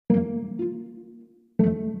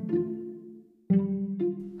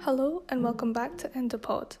Hello and welcome back to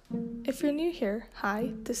Endopod. If you're new here,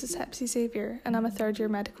 hi, this is Hepsi Xavier and I'm a third year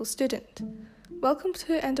medical student. Welcome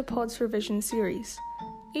to Endopod's revision series.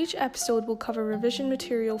 Each episode will cover revision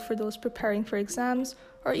material for those preparing for exams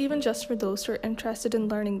or even just for those who are interested in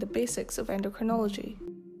learning the basics of endocrinology.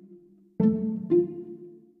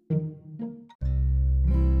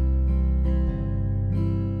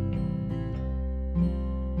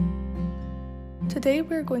 Today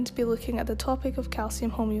we are going to be looking at the topic of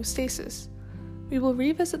calcium homeostasis. We will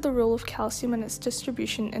revisit the role of calcium and its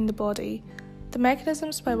distribution in the body, the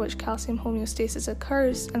mechanisms by which calcium homeostasis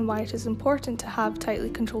occurs and why it is important to have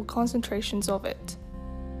tightly controlled concentrations of it.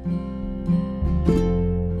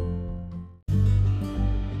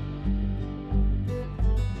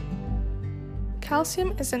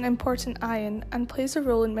 Calcium is an important ion and plays a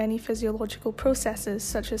role in many physiological processes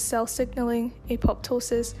such as cell signaling,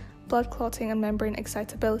 apoptosis, blood clotting and membrane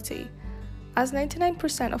excitability. As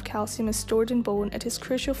 99% of calcium is stored in bone, it is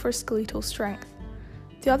crucial for skeletal strength.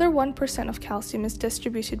 The other 1% of calcium is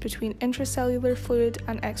distributed between intracellular fluid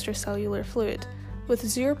and extracellular fluid, with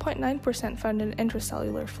 0.9% found in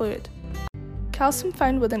intracellular fluid. Calcium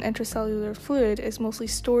found within intracellular fluid is mostly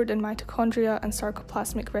stored in mitochondria and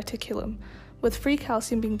sarcoplasmic reticulum, with free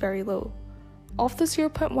calcium being very low. Of the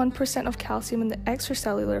 0.1% of calcium in the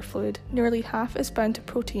extracellular fluid, nearly half is bound to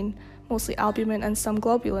protein, mostly albumin and some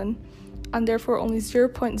globulin, and therefore only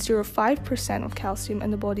 0.05% of calcium in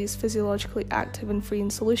the body is physiologically active and free in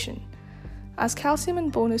solution. As calcium in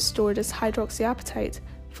bone is stored as hydroxyapatite,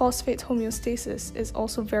 phosphate homeostasis is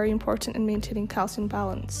also very important in maintaining calcium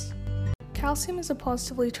balance. Calcium is a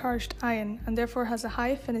positively charged ion and therefore has a high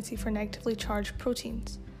affinity for negatively charged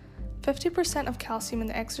proteins. 50% of calcium in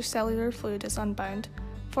the extracellular fluid is unbound,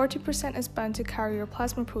 40% is bound to carrier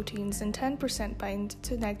plasma proteins, and 10% bind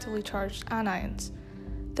to negatively charged anions.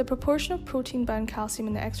 The proportion of protein-bound calcium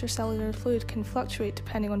in the extracellular fluid can fluctuate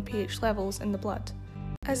depending on pH levels in the blood.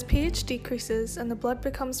 As pH decreases and the blood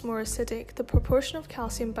becomes more acidic, the proportion of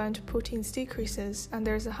calcium bound to proteins decreases and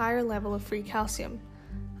there is a higher level of free calcium.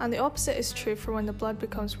 And the opposite is true for when the blood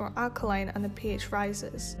becomes more alkaline and the pH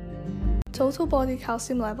rises. Total body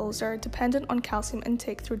calcium levels are dependent on calcium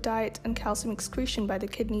intake through diet and calcium excretion by the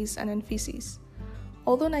kidneys and in feces.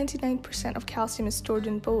 Although 99% of calcium is stored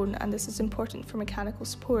in bone and this is important for mechanical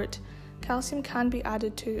support, calcium can be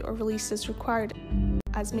added to or released as required,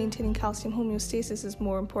 as maintaining calcium homeostasis is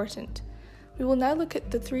more important. We will now look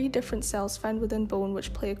at the 3 different cells found within bone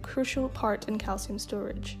which play a crucial part in calcium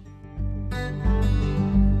storage.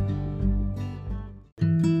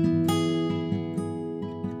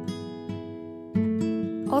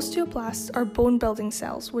 Osteoblasts are bone-building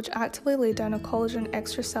cells which actively lay down a collagen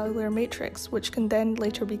extracellular matrix which can then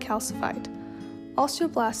later be calcified.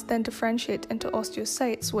 Osteoblasts then differentiate into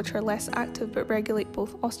osteocytes which are less active but regulate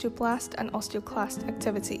both osteoblast and osteoclast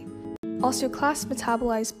activity. Osteoclasts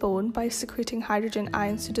metabolize bone by secreting hydrogen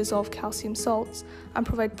ions to dissolve calcium salts and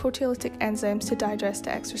provide proteolytic enzymes to digest the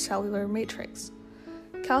extracellular matrix.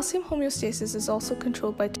 Calcium homeostasis is also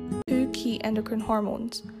controlled by 2 key endocrine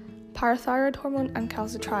hormones, parathyroid hormone and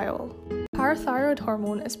calcitriol. Parathyroid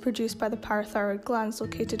hormone is produced by the parathyroid glands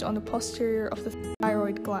located on the posterior of the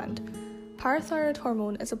thyroid gland. Parathyroid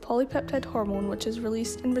hormone is a polypeptide hormone which is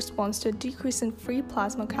released in response to a decrease in free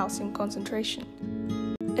plasma calcium concentration.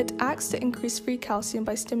 It acts to increase free calcium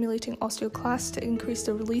by stimulating osteoclasts to increase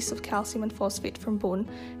the release of calcium and phosphate from bone,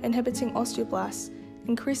 inhibiting osteoblasts,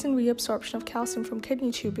 increasing reabsorption of calcium from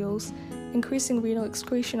kidney tubules, increasing renal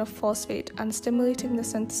excretion of phosphate, and stimulating the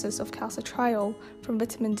synthesis of calcitriol from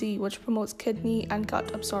vitamin D, which promotes kidney and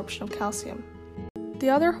gut absorption of calcium. The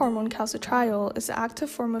other hormone, calcitriol, is the active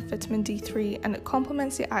form of vitamin D3 and it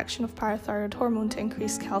complements the action of parathyroid hormone to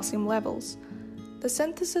increase calcium levels. The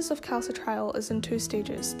synthesis of calcitriol is in 2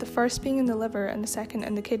 stages, the first being in the liver and the second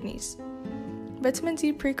in the kidneys. Vitamin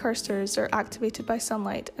D precursors are activated by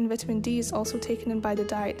sunlight, and vitamin D is also taken in by the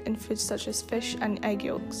diet in foods such as fish and egg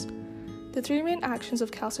yolks. The 3 main actions of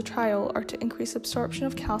calcitriol are to increase absorption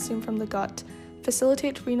of calcium from the gut,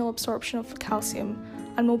 facilitate renal absorption of calcium,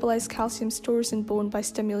 and mobilize calcium stores in bone by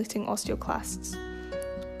stimulating osteoclasts.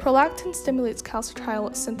 Prolactin stimulates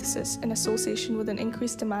calcitriol synthesis in association with an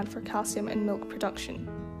increased demand for calcium in milk production.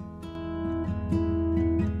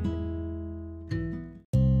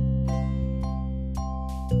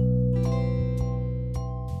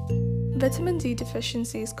 Vitamin D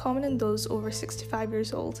deficiency is common in those over 65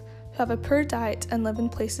 years old who have a poor diet and live in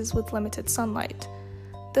places with limited sunlight.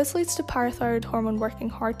 This leads to parathyroid hormone working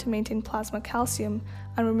hard to maintain plasma calcium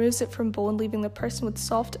and removes it from bone, leaving the person with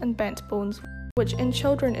soft and bent bones, which in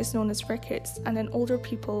children is known as rickets and in older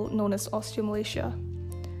people known as osteomalacia.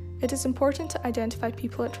 It is important to identify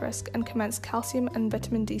people at risk and commence calcium and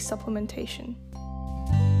vitamin D supplementation.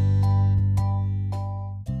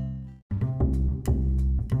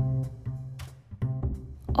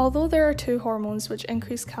 Although there are 2 hormones which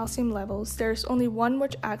increase calcium levels, there is only one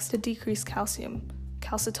which acts to decrease calcium,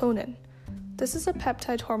 calcitonin. This is a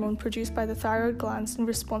peptide hormone produced by the thyroid glands in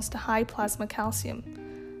response to high plasma calcium.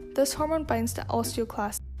 This hormone binds to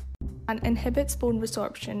osteoclasts and inhibits bone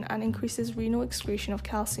resorption and increases renal excretion of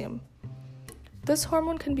calcium. This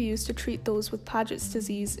hormone can be used to treat those with Paget's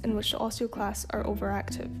disease in which the osteoclasts are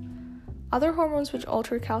overactive. Other hormones which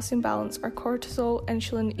alter calcium balance are cortisol,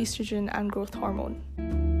 insulin, estrogen, and growth hormone.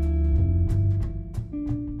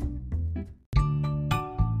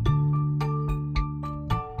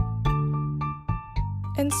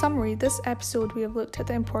 In summary, this episode we have looked at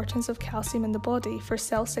the importance of calcium in the body for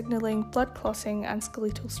cell signaling, blood clotting, and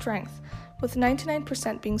skeletal strength, with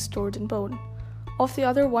 99% being stored in bone. Of the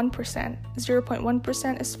other 1%,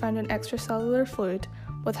 0.1% is found in extracellular fluid,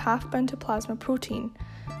 with half bound to plasma protein,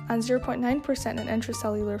 and 0.9% in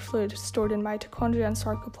intracellular fluid stored in mitochondria and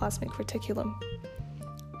sarcoplasmic reticulum.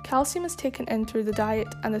 Calcium is taken in through the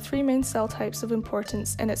diet, and the 3 main cell types of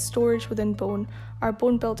importance in its storage within bone are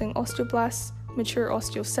bone-building osteoblasts, mature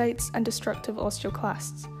osteocytes, and destructive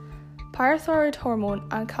osteoclasts. Parathyroid hormone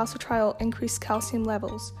and calcitriol increase calcium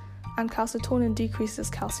levels, and calcitonin decreases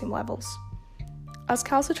calcium levels. As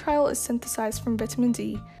calcitriol is synthesized from vitamin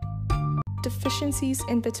D, deficiencies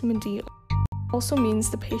in vitamin D also means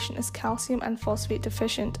the patient is calcium and phosphate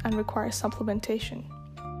deficient and requires supplementation.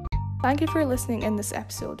 Thank you for listening in this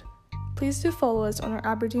episode. Please do follow us on our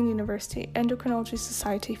Aberdeen University Endocrinology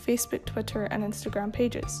Society Facebook, Twitter, and Instagram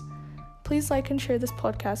pages. Please like and share this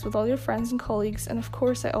podcast with all your friends and colleagues, and of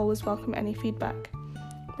course I always welcome any feedback.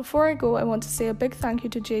 Before I go, I want to say a big thank you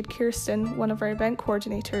to Jade Kirsten, one of our event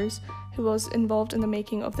coordinators, who was involved in the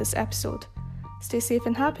making of this episode. Stay safe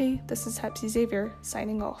and happy. This is Hepsi Xavier,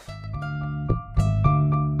 signing off.